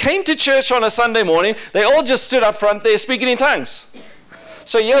when they came to church on a Sunday morning, they all just stood up front there speaking in tongues.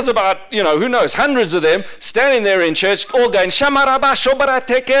 So here's about, who knows, hundreds of them standing there in church, all going, Shamaraba, Shobara,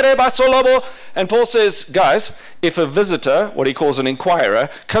 Tekereba, Solobo. And Paul says, guys, if a visitor, what he calls an inquirer,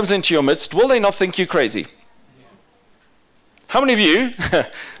 comes into your midst, will they not think you crazy? How many of you,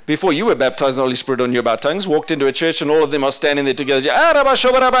 before you were baptized in the Holy Spirit or knew about tongues, walked into a church and all of them are standing there together,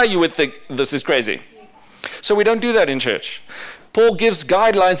 you would think this is crazy. So we don't do that in church. Paul gives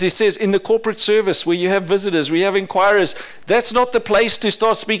guidelines. He says in the corporate service where you have visitors, we have inquirers, that's not the place to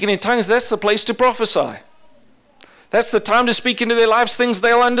start speaking in tongues. That's the place to prophesy. That's the time to speak into their lives things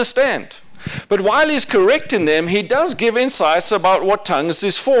they'll understand. But while he's correcting them, he does give insights about what tongues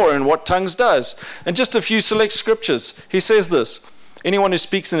is for and what tongues does. And just a few select scriptures. He says this: anyone who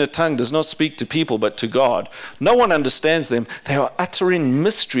speaks in a tongue does not speak to people but to God. No one understands them. They are uttering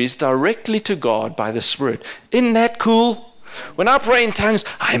mysteries directly to God by the Spirit. Isn't that cool? When I pray in tongues,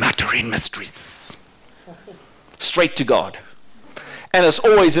 I'm uttering mysteries straight to God. And it's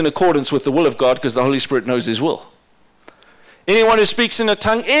always in accordance with the will of God, because the Holy Spirit knows his will. Anyone who speaks in a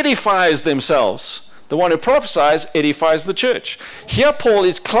tongue edifies themselves. The one who prophesies edifies the church. Here Paul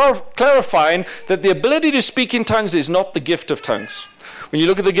is clarifying that the ability to speak in tongues is not the gift of tongues. When you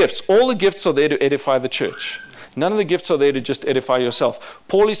look at the gifts, all the gifts are there to edify the church. None of the gifts are there to just edify yourself.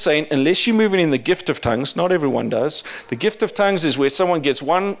 Paul is saying, unless you're moving in the gift of tongues, not everyone does. The gift of tongues is where someone gets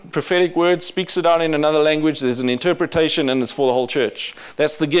one prophetic word, speaks it out in another language, there's an interpretation, and it's for the whole church.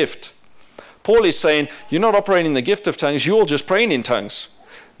 That's the gift. Paul is saying, you're not operating the gift of tongues, you're all just praying in tongues.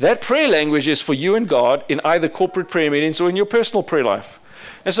 That prayer language is for you and God in either corporate prayer meetings or in your personal prayer life.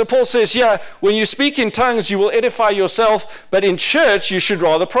 And so Paul says, when you speak in tongues, you will edify yourself, but in church, you should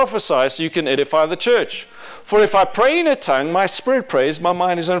rather prophesy so you can edify the church. For if I pray in a tongue, my spirit prays, my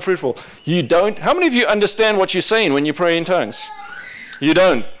mind is unfruitful. You don't. How many of you understand what you're saying when you pray in tongues? You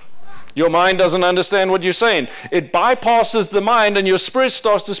don't. Your mind doesn't understand what you're saying. It bypasses the mind, and your spirit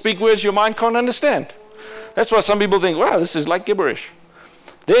starts to speak words your mind can't understand. That's why some people think, wow, this is like gibberish.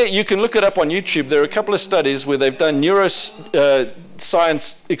 There, you can look it up on YouTube. There are a couple of studies where they've done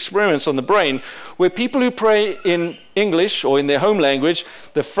neuroscience experiments on the brain, where people who pray in English or in their home language,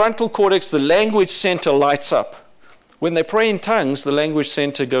 the frontal cortex, the language center, lights up. When they pray in tongues, the language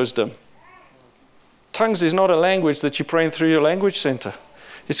center goes dim. Tongues is not a language that you're praying through your language center.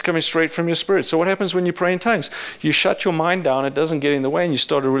 It's coming straight from your spirit. So what happens when you pray in tongues? You shut your mind down, it doesn't get in the way, and you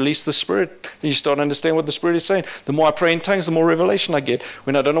start to release the Spirit, and you start to understand what the Spirit is saying. The more I pray in tongues, the more revelation I get.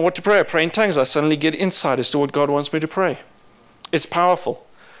 When I don't know what to pray, I pray in tongues, I suddenly get insight as to what God wants me to pray. It's powerful.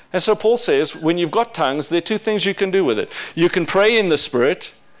 And so Paul says, when you've got tongues, there are two things you can do with it. You can pray in the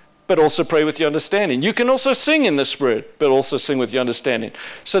Spirit, but also pray with your understanding. You can also sing in the Spirit, but also sing with your understanding,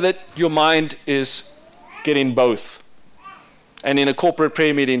 so that your mind is getting both. And in a corporate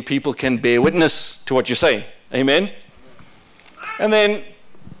prayer meeting, people can bear witness to what you're saying. Amen? And then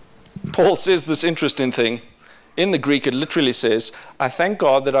Paul says this interesting thing. In the Greek, it literally says, I thank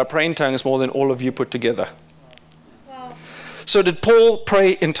God that I pray in tongues more than all of you put together. Wow. So did Paul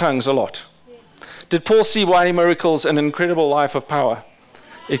pray in tongues a lot? Yes. Did Paul see mighty miracles and an incredible life of power?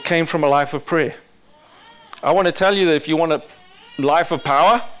 It came from a life of prayer. I want to tell you that if you want a life of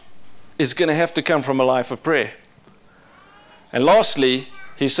power, it's going to have to come from a life of prayer. And lastly,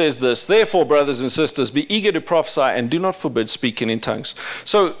 he says this, therefore, brothers and sisters, be eager to prophesy and do not forbid speaking in tongues.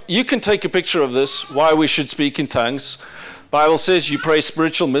 So you can take a picture of this, why we should speak in tongues. Bible says you pray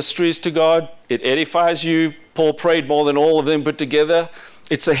spiritual mysteries to God. It edifies you. Paul prayed more than all of them put together.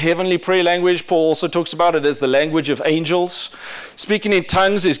 It's a heavenly prayer language. Paul also talks about it as the language of angels. Speaking in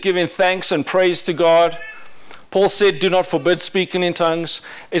tongues is giving thanks and praise to God. Paul said, do not forbid speaking in tongues.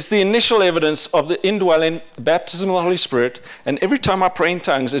 It's the initial evidence of the indwelling baptism of the Holy Spirit. And every time I pray in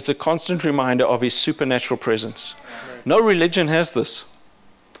tongues, it's a constant reminder of his supernatural presence. No religion has this.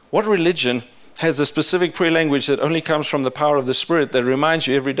 What religion has a specific prayer language that only comes from the power of the Spirit that reminds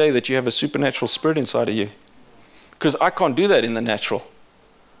you every day that you have a supernatural spirit inside of you? Because I can't do that in the natural.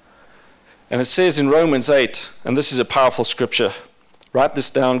 And it says in Romans 8, and this is a powerful scripture. Write this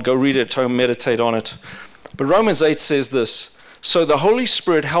down, go read it at home, meditate on it. But Romans 8 says this, so the Holy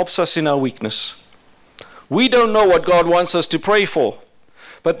Spirit helps us in our weakness. We don't know what God wants us to pray for,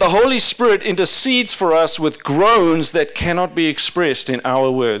 but the Holy Spirit intercedes for us with groans that cannot be expressed in our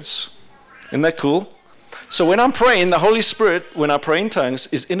words. Isn't that cool? So when I'm praying, the Holy Spirit, when I pray in tongues,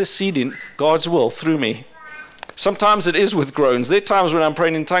 is interceding God's will through me. Sometimes it is with groans. There are times when I'm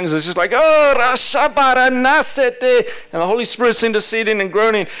praying in tongues, it's just like, oh, rashabaranasete. And the Holy Spirit's interceding and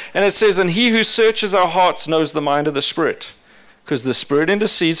groaning. And it says, and he who searches our hearts knows the mind of the Spirit. Because the Spirit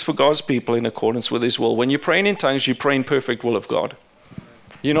intercedes for God's people in accordance with his will. When you're praying in tongues, you pray in perfect will of God.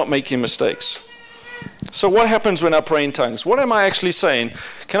 You're not making mistakes. So what happens when I pray in tongues? What am I actually saying?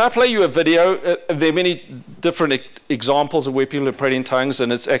 Can I play you a video? There are many different examples of where people have prayed in tongues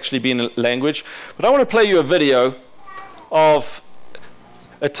and it's actually been a language. But I want to play you a video of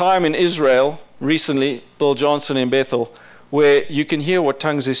a time in Israel recently, Bill Johnson in Bethel, where you can hear what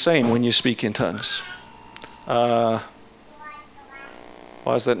tongues is saying when you speak in tongues. Why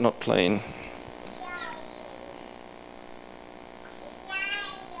is that not playing?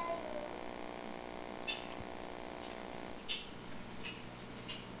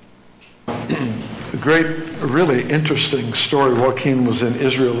 great, really interesting story. Joaquin was in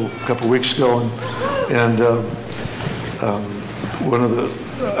Israel a couple of weeks ago, and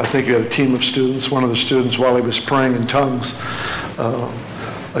I think he had a team of students. One of the students, while he was praying in tongues,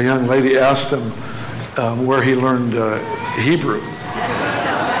 a young lady asked him where he learned Hebrew.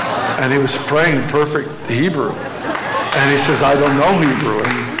 And he was praying in perfect Hebrew. And he says, I don't know Hebrew.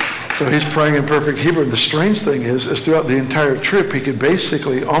 And so he's praying in perfect Hebrew. And the strange thing is throughout the entire trip, he could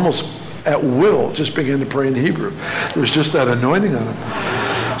basically almost at will just begin to pray in Hebrew. There was just that anointing on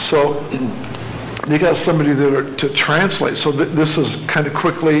him. So they got somebody there to translate. So this is kind of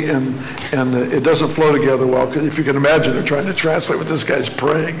quickly, and it doesn't flow together well, because if you can imagine, they're trying to translate what this guy's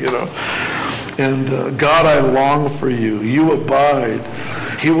praying, And God, I long for you. You abide.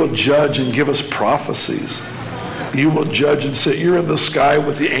 He will judge and give us prophecies. You will judge and sit. You're in the sky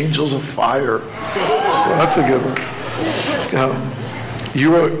with the angels of fire. Well, that's a good one.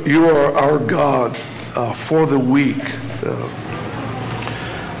 You are our God for the weak.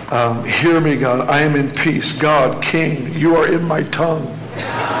 Hear me, God. I am in peace. God, King, you are in my tongue.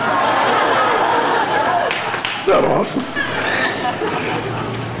 Isn't that awesome?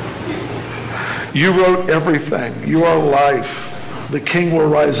 You wrote everything. You are life. The King will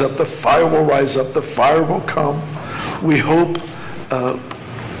rise up. The fire will rise up. The fire will come. We hope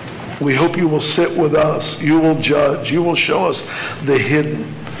you will sit with us. You will judge. You will show us the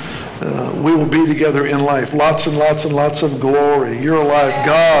hidden. We will be together in life. Lots and lots and lots of glory. You're alive.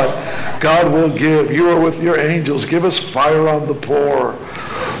 God will give. You are with your angels. Give us fire on the poor.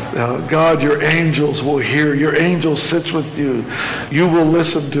 God, your angels will hear. Your angel sits with you. You will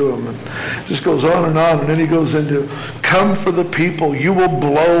listen to him. And it just goes on. And then he goes into, come for the people. You will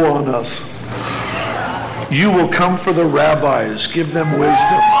blow on us. You will come for the rabbis. Give them wisdom.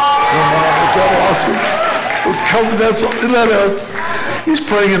 Come on. Is that awesome? Isn't that awesome? He's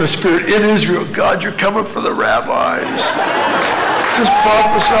praying in the spirit in Israel. God, you're coming for the rabbis. Just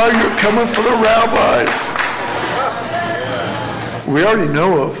prophesy you're coming for the rabbis. We already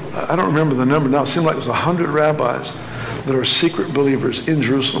know of, I don't remember the number now, it seemed like it was 100 rabbis that are secret believers in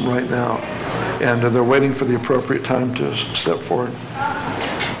Jerusalem right now. And they're waiting for the appropriate time to step forward.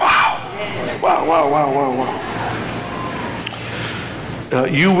 Wow.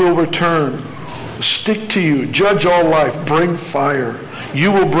 You will return. Stick to you. Judge all life. Bring fire.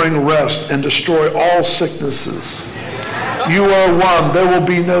 You will bring rest and destroy all sicknesses. You are one. There will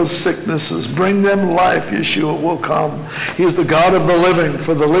be no sicknesses. Bring them life. Yeshua will come. He is the God of the living.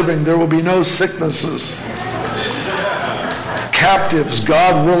 For the living, there will be no sicknesses. Captives,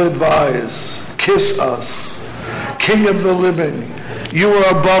 God will advise. Kiss us. King of the living, you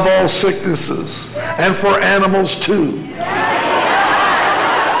are above all sicknesses, and for animals too.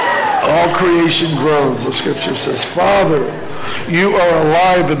 All creation groans, the scripture says. Father, you are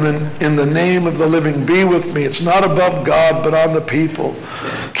alive in the name of the living. Be with me. It's not above God, but on the people.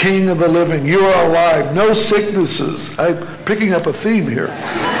 King of the living, you are alive. No sicknesses. I'm picking up a theme here.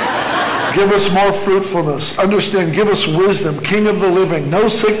 Give us more fruitfulness. Understand, give us wisdom. King of the living, no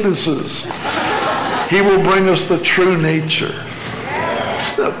sicknesses. He will bring us the true nature.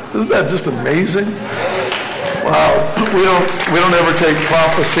 Isn't that just amazing? Wow. We don't ever take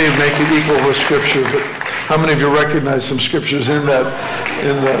prophecy and make it equal with Scripture, but how many of you recognize some scriptures in that?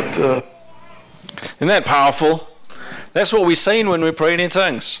 Isn't that powerful? That's what we're saying when we're praying in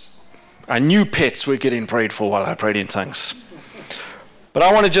tongues. I knew pets were getting prayed for while I prayed in tongues. But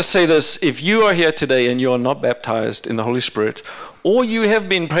I want to just say this. If you are here today and you are not baptized in the Holy Spirit, or you have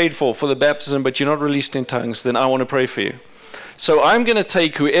been prayed for the baptism, but you're not released in tongues, then I want to pray for you. So I'm going to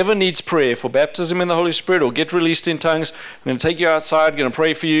take whoever needs prayer for baptism in the Holy Spirit or get released in tongues. I'm going to take you outside, going to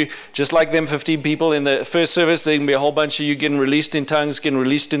pray for you. Just like them 15 people in the first service, there can be a whole bunch of you getting released in tongues, getting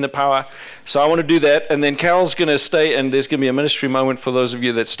released in the power. So I want to do that. And then Carol's going to stay, and there's going to be a ministry moment for those of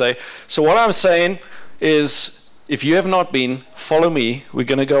you that stay. So what I'm saying is, if you have not been, follow me. We're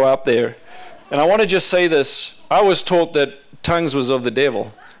going to go out there. And I want to just say this. I was taught that tongues was of the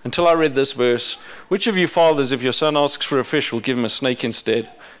devil until I read this verse. Which of you fathers, if your son asks for a fish, will give him a snake instead?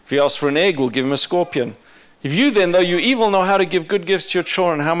 If he asks for an egg, will give him a scorpion? If you then, though you evil, know how to give good gifts to your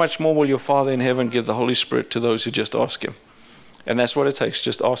children, how much more will your Father in heaven give the Holy Spirit to those who just ask him? And that's what it takes,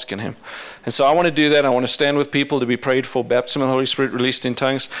 just asking him. And so I want to do that. I want to stand with people to be prayed for baptism of the Holy Spirit, released in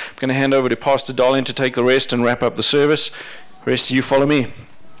tongues. I'm going to hand over to Pastor Darlene to take the rest and wrap up the service. The rest of you follow me.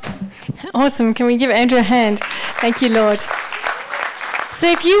 Awesome. Can we give Andrew a hand? Thank you, Lord. So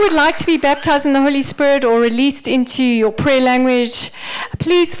if you would like to be baptized in the Holy Spirit or released into your prayer language,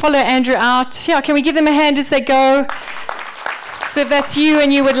 please follow Andrew out. Yeah, can we give them a hand as they go? So if that's you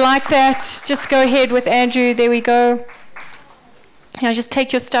and you would like that, just go ahead with Andrew. There we go. Just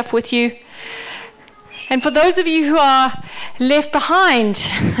take your stuff with you. And for those of you who are left behind,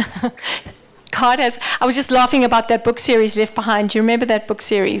 I was just laughing about that book series, Left Behind. Do you remember that book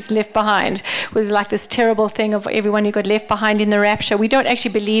series, Left Behind? It was like this terrible thing of everyone who got left behind in the rapture. We don't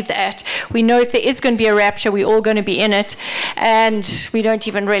actually believe that. We know if there is going to be a rapture, we're all going to be in it. And we don't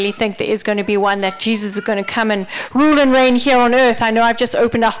even really think there is going to be one, that Jesus is going to come and rule and reign here on earth. I know I've just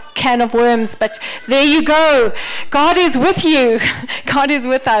opened a can of worms, but there you go. God is with you. God is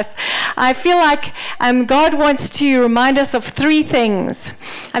with us. I feel like God wants to remind us of three things.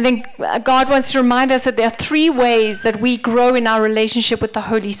 I think God wants to remind us that there are three ways that we grow in our relationship with the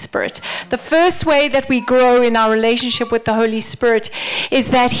Holy Spirit. The first way that we grow in our relationship with the Holy Spirit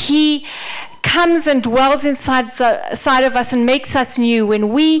is that He comes and dwells inside of us and makes us new. When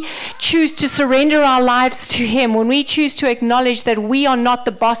we choose to surrender our lives to Him, when we choose to acknowledge that we are not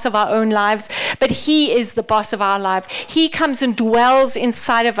the boss of our own lives, but He is the boss of our life, He comes and dwells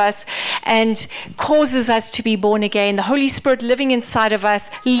inside of us and causes us to be born again. The Holy Spirit living inside of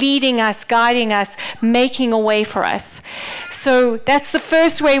us, leading us, guiding us, making a way for us. So that's the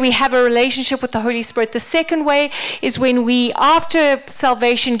first way we have a relationship with the Holy Spirit. The second way is when we, after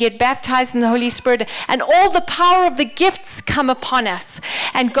salvation, get baptized in the Holy Spirit, and all the power of the gifts come upon us,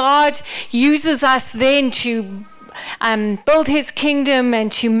 and God uses us then to build His kingdom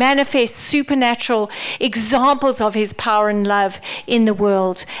and to manifest supernatural examples of His power and love in the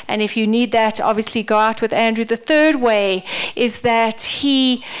world. And if you need that, obviously go out with Andrew. The third way is that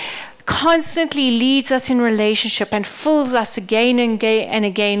He constantly leads us in relationship and fills us again and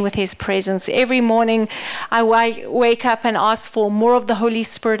again with His presence. Every morning I wake up and ask for more of the Holy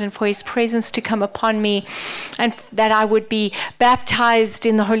Spirit and for His presence to come upon me, and that I would be baptized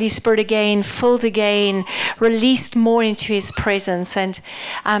in the Holy Spirit again, filled again, released more into His presence, and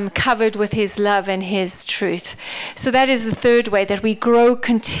covered with His love and His truth. So that is the third way that we grow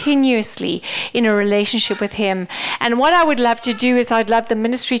continuously in a relationship with Him. And what I would love to do is I'd love the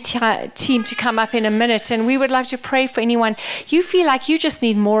ministry team to come up in a minute, and we would love to pray for anyone you feel like you just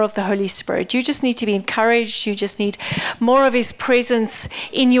need more of the Holy Spirit. You just need to be encouraged. You just need more of His presence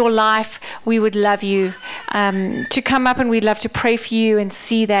in your life. We would love you to come up, and we'd love to pray for you and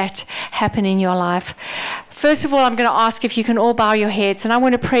see that happen in your life. First of all, I'm going to ask if you can all bow your heads, and I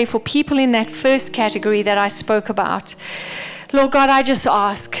want to pray for people in that first category that I spoke about. Lord God, I just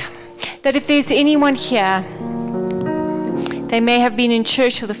ask that if there's anyone here, they may have been in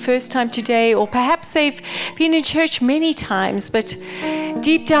church for the first time today, or perhaps they've been in church many times, but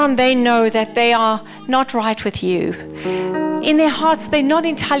deep down they know that they are not right with you. In their hearts, they're not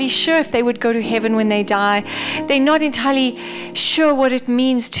entirely sure if they would go to heaven when they die. They're not entirely sure what it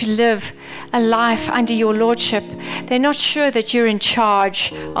means to live a life under your lordship. They're not sure that you're in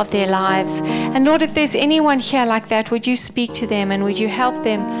charge of their lives. And Lord, if there's anyone here like that, would you speak to them, and would you help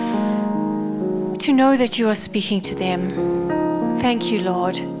them to know that you are speaking to them? Thank you,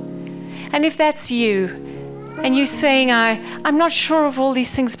 Lord. And if that's you, and you're saying, I'm not sure of all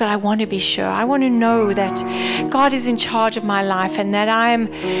these things, but I want to be sure. I want to know that God is in charge of my life, and that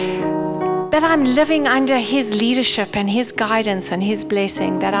I'm living under His leadership and His guidance and His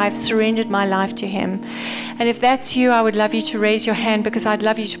blessing, that I've surrendered my life to Him. And if that's you, I would love you to raise your hand, because I'd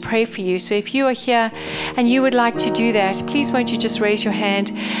love you to pray for you. So if you are here and you would like to do that, please won't you just raise your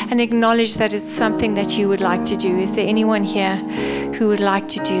hand and acknowledge that it's something that you would like to do. Is there anyone here who would like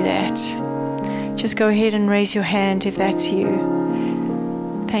to do that? Just go ahead and raise your hand if that's you.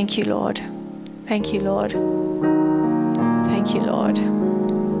 Thank you, Lord. Thank you, Lord. Thank you, Lord.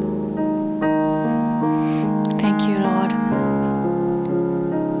 Thank you, Lord.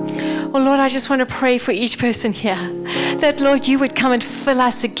 Well, Lord, I just want to pray for each person here, that, Lord, you would come and fill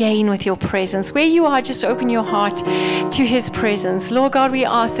us again with your presence. Where you are, just open your heart to His presence. Lord God, we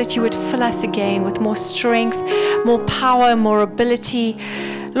ask that you would fill us again with more strength, more power, more ability.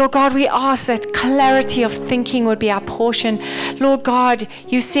 Lord God, we ask that clarity of thinking would be our portion. Lord God,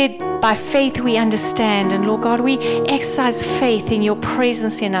 you said by faith we understand. And Lord God, we exercise faith in your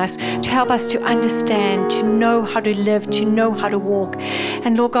presence in us to help us to understand, to know how to live, to know how to walk.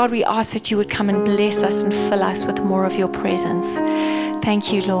 And Lord God, we ask that you would come and bless us and fill us with more of your presence.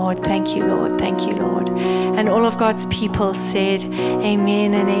 Thank you, Lord. Thank you, Lord. Thank you, Lord. And all of God's people said,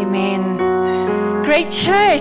 amen and amen. Great church.